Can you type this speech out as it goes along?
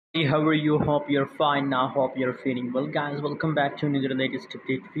Hey, how are you? Hope you're fine now. Hope you're feeling well, guys. Welcome back to another latest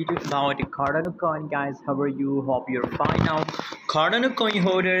update video about the Cardano coin, guys. How are you? Hope you're fine now. Cardano coin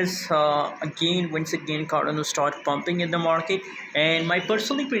holders, once again, Cardano start pumping in the market, and my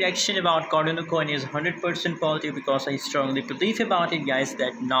personal prediction about Cardano coin is 100% positive because I strongly believe about it, guys.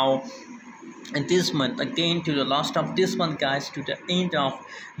 That now and this month again to the last of this month, guys, to the end of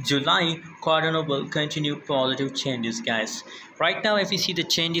July, Cardano will continue positive changes, guys. Right now if you see the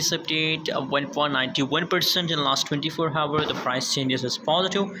changes update of 1.91% in the last 24 hours, the price changes is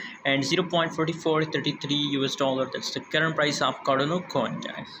positive and 0.4433 US dollar. That's the current price of Cardano coin,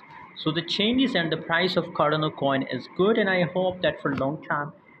 guys. So the changes and the price of Cardano coin is good, and I hope that for a long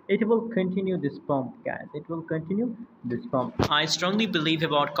time it will continue this pump, guys. It will continue this pump. I strongly believe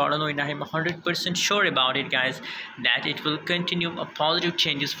about Cardano, and I am 100% sure about it, guys, that it will continue a positive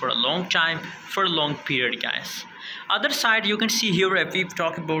changes for a long time, for a long period, guys. Other side, you can see here if we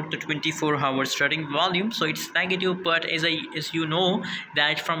talk about the 24 hours trading volume, so it's negative, but as you know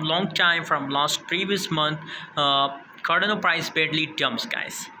that from long time, from last previous month, Cardano price barely jumps,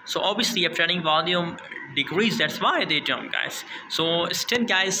 guys. So obviously if trading volume decrease, that's why they jump, guys. So still,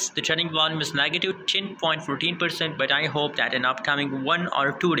 guys, the trading volume is negative 10.14%, but I hope that in upcoming 1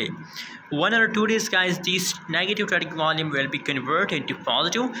 or 2 days, guys, these negative trading volume will be converted into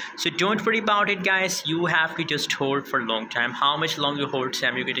positive. So don't worry about it, guys. You have to just hold for a long time. How much long you hold,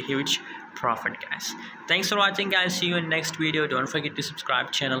 Sam, you get a huge profit, guys. Thanks for watching, guys. See you in next video. Don't forget to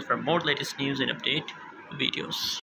subscribe channel for more latest news and update videos.